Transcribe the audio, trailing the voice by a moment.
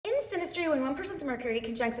Synastry, when one person's Mercury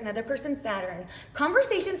conjuncts another person's Saturn,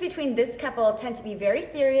 conversations between this couple tend to be very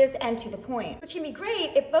serious and to the point, which can be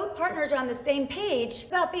great if both partners are on the same page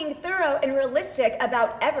about being thorough and realistic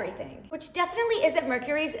about everything, which definitely isn't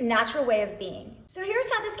Mercury's natural way of being. So here's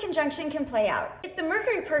how this conjunction can play out. If the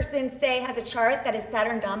Mercury person, say, has a chart that is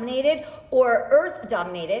Saturn dominated or Earth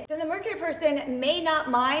dominated, then the Mercury person may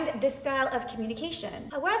not mind this style of communication.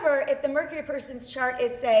 However, if the Mercury person's chart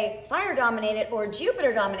is, say, fire dominated or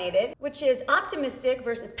Jupiter dominated, which is optimistic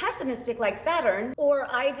versus pessimistic like Saturn,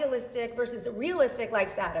 or idealistic versus realistic like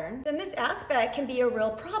Saturn, then this aspect can be a real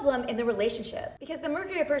problem in the relationship, because the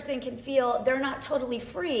Mercury person can feel they're not totally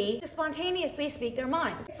free to spontaneously speak their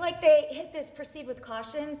mind. It's like they hit this proceed with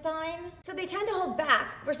caution sign, so they tend to hold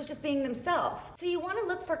back versus just being themselves. So you want to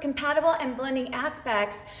look for compatible and blending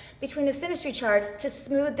aspects between the synastry charts to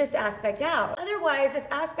smooth this aspect out. Otherwise, this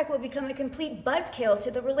aspect will become a complete buzzkill to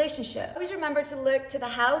the relationship. Always remember to look to the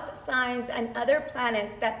house, signs, and other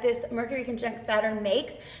planets that this Mercury conjunct Saturn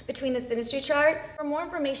makes between the synastry charts for more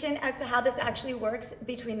information as to how this actually works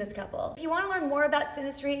between this couple. If you want to learn more about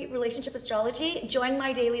synastry relationship astrology, join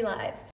my daily lives.